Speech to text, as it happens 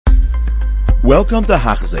Welcome to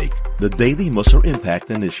Hachzik, the Daily Musar Impact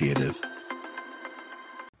Initiative.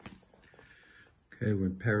 Okay, we're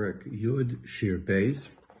in Perek Yud Shir Beis,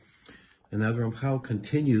 and now the Ramchal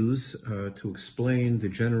continues to explain the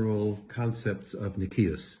general concepts of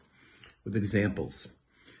Nikios with examples.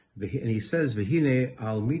 And he says, "V'hine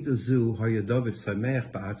al midazu hayadovet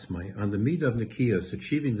sameach ba'atzmai." On the midah of Nikios,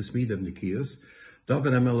 achieving this midah of Nikios,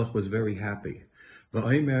 David HaMelech was very happy.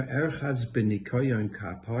 V'omer erchadz b'nikoyon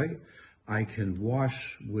kapai. I can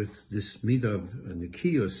wash with this midah of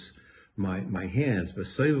Nikios my hands,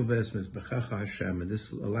 and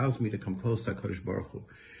this allows me to come close to HaKadosh Baruch Hu.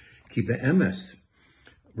 Ki be'emes,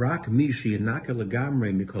 rak mi she'yinaka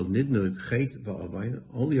legamrei mikol nidnud chet va'avayin.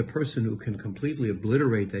 Only a person who can completely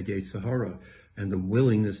obliterate that Yetzer Hara and the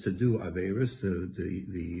willingness to do averos,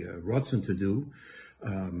 the rotzen to do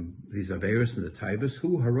these averos and the taivas,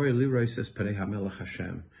 who haroi liroy says penei hamelech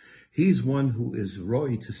Hashem. He's one who is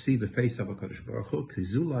roy to see the face of HaKadosh Baruch Hu.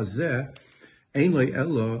 Kizula zeh.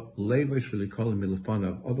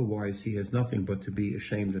 Otherwise, he has nothing but to be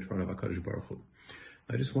ashamed in front of HaKadosh Baruch Hu.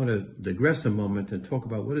 I just want to digress a moment and talk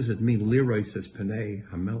about what does it mean, Liroy says, Penei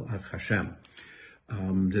Hamelech Hashem.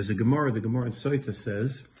 There's a Gemara, the Gemara in Soita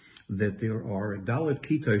says that there are Dalet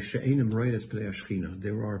Kitay She'enim Royes Penei Ashchina.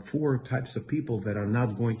 There are 4 types of people that are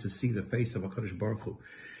not going to see the face of HaKadosh Baruch Hu.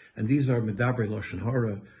 And these are Medabre Lashon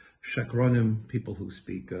Hara, Shakranim, people who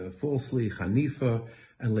speak falsely, Hanifa,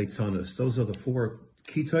 and Leitzanas. Those are the 4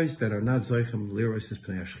 kitais that are not Zeichem Liros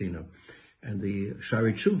Pnei Ashchina. And the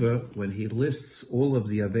Shari Tshuva, when he lists all of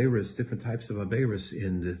the Averas, different types of Averas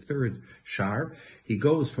in the 3rd Shar, he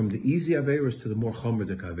goes from the easy Averas to the more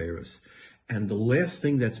Chomerdik Averas. And the last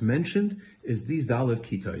thing that's mentioned is these Dalet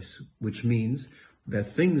kitais, which means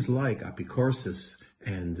that things like apikorsis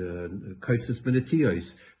and kaitzis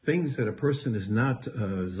benetiyos, things that a person is not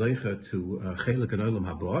zeicha to chelik and olam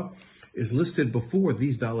haba, is listed before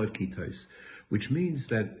these dalet kitais, which means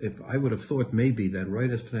that if I would have thought maybe that right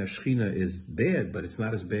as Pnei Shechina is bad, but it's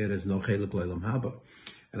not as bad as no chelik olam haba.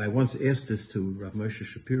 And I once asked this to Rav Moshe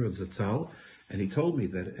Shapiro Zatzal, and he told me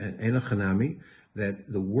that enochanami, that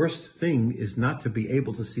the worst thing is not to be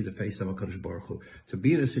able to see the face of HaKadosh Baruch Hu, to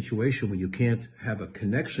be in a situation where you can't have a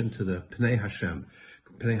connection to the Pnei Hashem,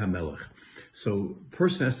 Pnei HaMelech. So a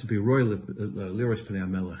person has to be royal liros Pnei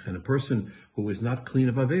HaMelech, and a person who is not clean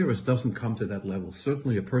of Averos doesn't come to that level.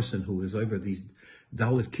 Certainly a person who is over these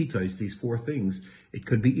Dalet Kitais, these 4 things, it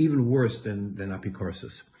could be even worse than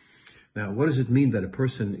apikorsis. Now, what does it mean that a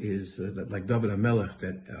person is, like David HaMelech,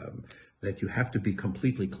 that you have to be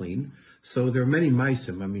completely clean? So there are many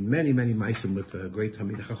maisim, many maisim with great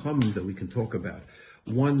Talmidei Chachamim that we can talk about.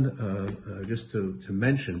 One, just to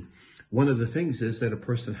mention, one of the things is that a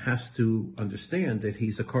person has to understand that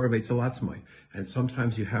he's a Korav Eitzel, and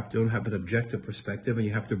sometimes you don't have an objective perspective, and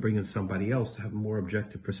you have to bring in somebody else to have a more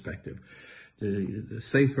objective perspective. The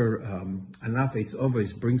Sefer Anaf Eitz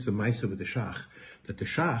Oves brings a ma'aseh with the Shach, that the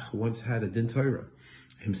Shach once had a Din Torah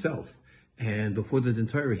himself. And before the Din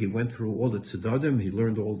Torah, he went through all the tzedadim, he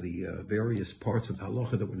learned all the various parts of the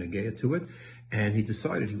halacha that were negayah to it, and he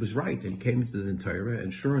decided he was right, and he came into the Din Torah,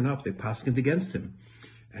 and sure enough, they paskined against him.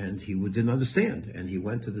 And he didn't understand, and he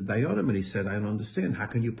went to the Dayanim, and he said, I don't understand, how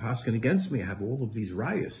can you paskin against me? I have all of these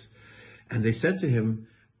rayas. And they said to him,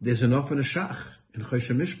 there's enough in a shach, in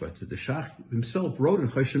Choshen Mishpat. The shach himself wrote in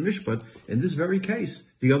Choshen Mishpat, in this very case,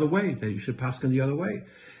 the other way, that you should paskin the other way.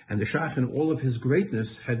 And the Shach, in all of his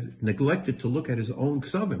greatness, had neglected to look at his own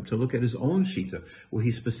ksavim, to look at his own shita, where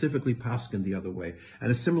he specifically paskined the other way.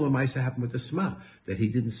 And a similar ma'aseh happened with the Sma, that he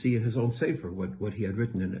didn't see in his own sefer what he had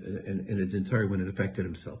written in a Din Torah when it affected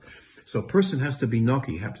himself. So a person has to be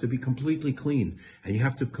naki, has to be completely clean, and you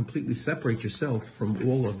have to completely separate yourself from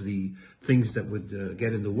all of the things that would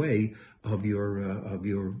get in the way of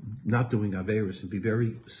your not doing averis, and be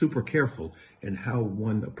very super careful in how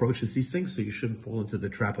one approaches these things, so you shouldn't fall into the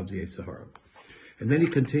trap of the Yetzer Hara. And then he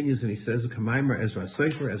continues and he says, Ezra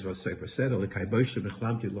Sefer said,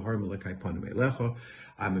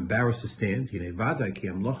 I'm embarrassed to stand.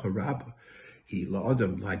 It's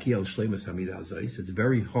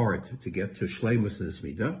very hard to get to shleimus in this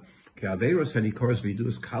midah.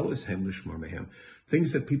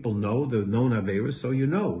 Things that people know, the known averos, so you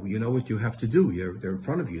know what you have to do. They're in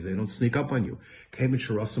front of you. They don't sneak up on you.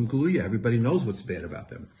 Everybody knows what's bad about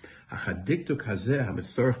them. But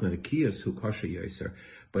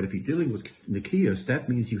if you're dealing with nikiyas, that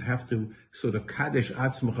means you have to sort of kadesh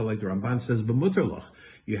atzmacha, like the Ramban says, b'muterlach.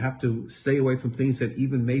 You have to stay away from things that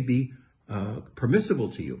even may be permissible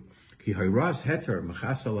to you.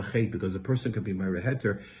 Because a person can be married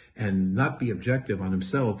heter and not be objective on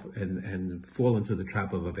himself and fall into the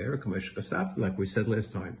trap of Avera, like we said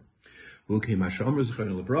last time. These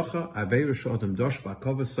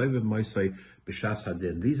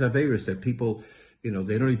Averis that people,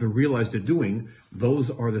 they don't even realize they're doing, those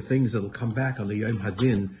are the things that will come back on the Yom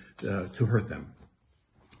Hadin to hurt them.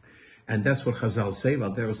 And that's what Chazal say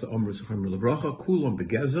about there is the Omer Zechron Lebracha, Kulon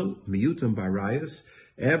begezel, miyutim barayas.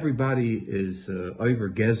 Everybody is over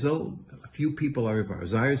gezel. A few people are over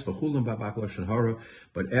azayas, v'chulam babak lashon hara.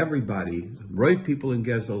 But everybody, right people in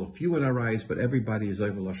gezel, a few in arayas, but everybody is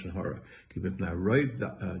over lashon hara. Keep now right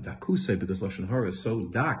dakuse because lashon hara is so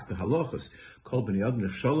dark. The halachas kol b'nei adam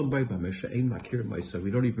nechshalom bay b'mesha ein makir ma'isa.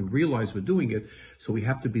 We don't even realize we're doing it, so we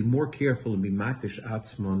have to be more careful and be makdish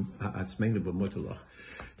atzmeinu b'mutalach.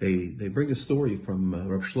 They bring a story from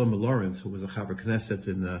Rav Shlomo Lawrence, who was a Chaver Knesset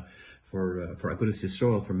for Agudas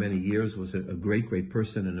Yisrael for many years, was a great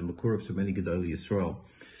person and a Makurov to many Gedolei Yisrael.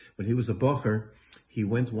 When he was a Bocher, he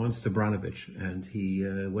went once to Branovich and he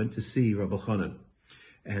went to see Rabbi Chanan.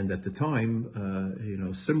 And at the time,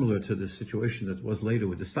 similar to the situation that was later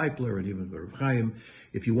with the Stipler and even with Rav Chaim,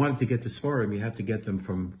 if you wanted to get the Svarim, you had to get them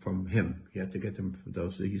from him. You had to get them from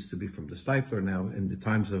those that used to be from the Stipler. Now, in the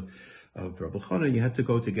times of Rabbi Chanan, you had to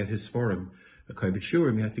go to get his Svarim, a Kaibet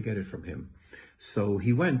Shurim, you had to get it from him. So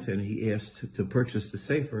he went and he asked to purchase the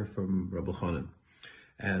Sefer from Rabbi Chanan.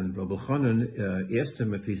 And Rabbi Chanan asked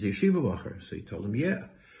him if he's a Yeshiva Bacher. So he told him, yeah.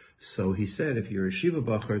 So he said, if you're a Yeshiva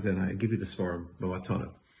Bacher, then I give you the Svarim, B'matana.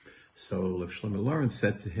 So Rav Shlomo Lawrence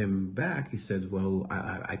said to him back, he said, well,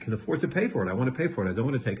 I can afford to pay for it. I want to pay for it. I don't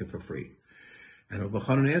want to take it for free. And Rabbi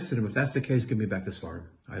Chanan answered him, if that's the case, give me back the Svarim.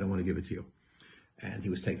 I don't want to give it to you. And he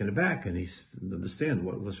was taken aback, and he didn't understand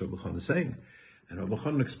what was Rabbi Chanan saying. And Rabbi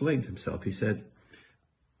Chanan explained himself. He said,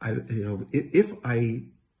 if I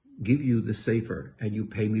give you the Sefer and you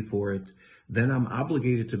pay me for it, then I'm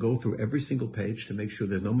obligated to go through every single page to make sure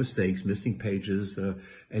there's no mistakes, missing pages,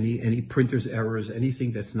 any printer's errors,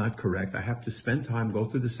 anything that's not correct. I have to spend time, go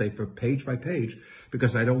through the Sefer page by page,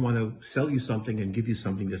 because I don't want to sell you something and give you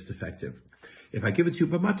something that's defective. If I give it to you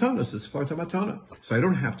by matanos, it's far to matana. So I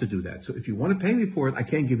don't have to do that. So if you want to pay me for it, I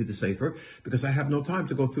can't give you the Sefer because I have no time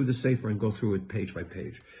to go through the Sefer and go through it page by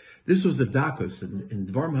page. This was the dakas in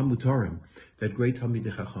Dvarim HaMutarim that great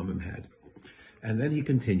Talmidei Chachamim had. And then he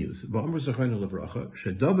continues. David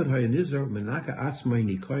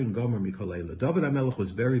HaMelech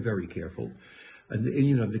was very, very careful in the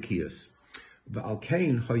Inyan of the Kiyas.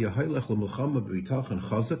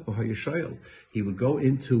 He would go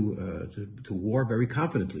into to war very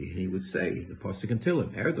confidently, and he would say, the Pasuk in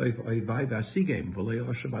Tehillim,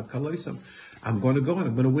 I'm going to go and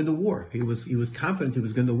I'm going to win the war. He was confident he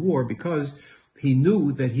was going to war because he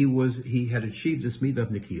knew that he had achieved this midah of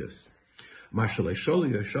Nikiyas. Other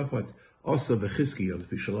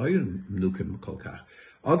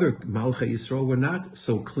Malchei Yisrael were not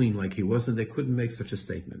so clean like he was, and they couldn't make such a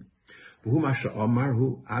statement. And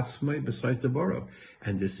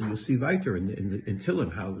this you'll see weiter in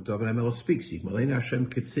Tehillim how David HaMelech speaks.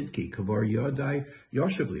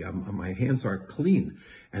 My hands are clean,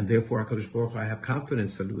 and therefore HaKadosh Baruch Hu, I have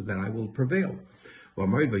confidence that I will prevail.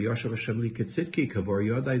 Same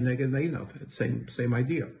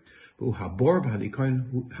idea.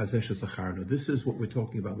 This is what we're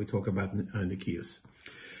talking about. We talk about Nikiyas.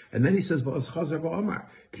 And then he says, I'm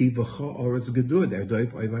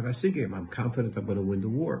confident I'm going to win the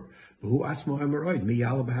war.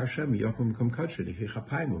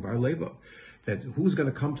 That who's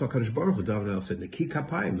going to come to HaKadosh Baruch Hu? David said,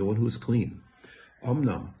 the one who is clean.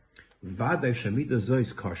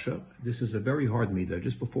 This is a very hard midah.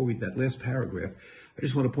 Just before we that last paragraph, I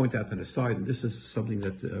just want to point out an aside, and this is something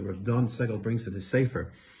that Rav Don Segel brings in his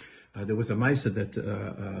Sefer. There was a Maisa that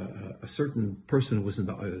a certain person who was in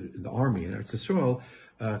the army in Eretz Yisrael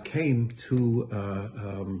came to,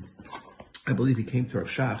 I believe he came to Rav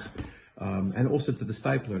Shach, and also to the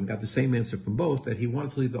Stipler, and got the same answer from both, that he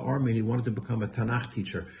wanted to leave the army and he wanted to become a Tanakh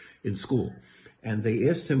teacher in school. And they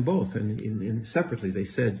asked him both, and separately, they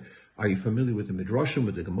said, are you familiar with the Midrashim,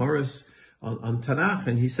 with the Gemaras on Tanakh?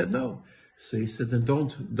 And he said no. So he said, then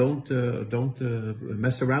don't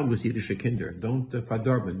mess around with Yiddish kinder. Don't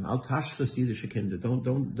fadarben. Al tashchas Yiddish kinder.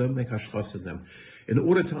 Don't make hashchas in them. In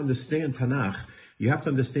order to understand Tanakh, you have to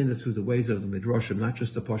understand it through the ways of the Midrashim, not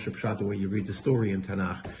just the Pashup Pshat, the way you read the story in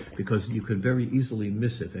Tanakh, because you could very easily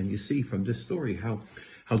miss it. And you see from this story how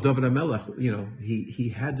David HaMelech, he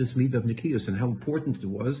had this midah of Nikiyos and how important it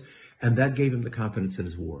was, and that gave him the confidence in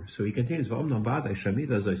his war. So he continues,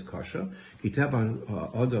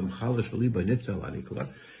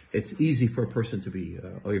 it's easy for a person to be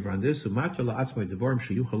over on this.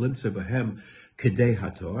 Kedei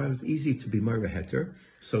haTorah. It's easy to be Moira Heter.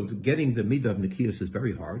 So getting the midah of Nikias is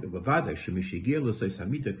very hard.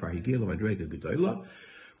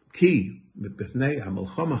 Ki, if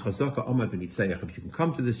you can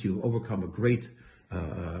come to this, you'll overcome a great,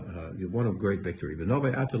 you've won a great victory. Now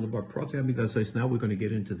we're going to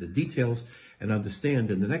get into the details and understand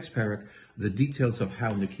in the next parak the details of how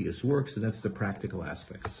Nikias works, and that's the practical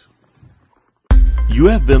aspects. You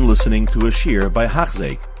have been listening to a shir by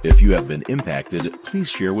Hachzeik. If you have been impacted, please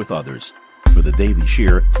share with others. For the daily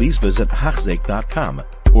shir, please visit Hachzeik.com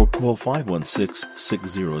or call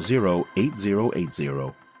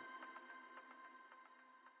 516-600-8080.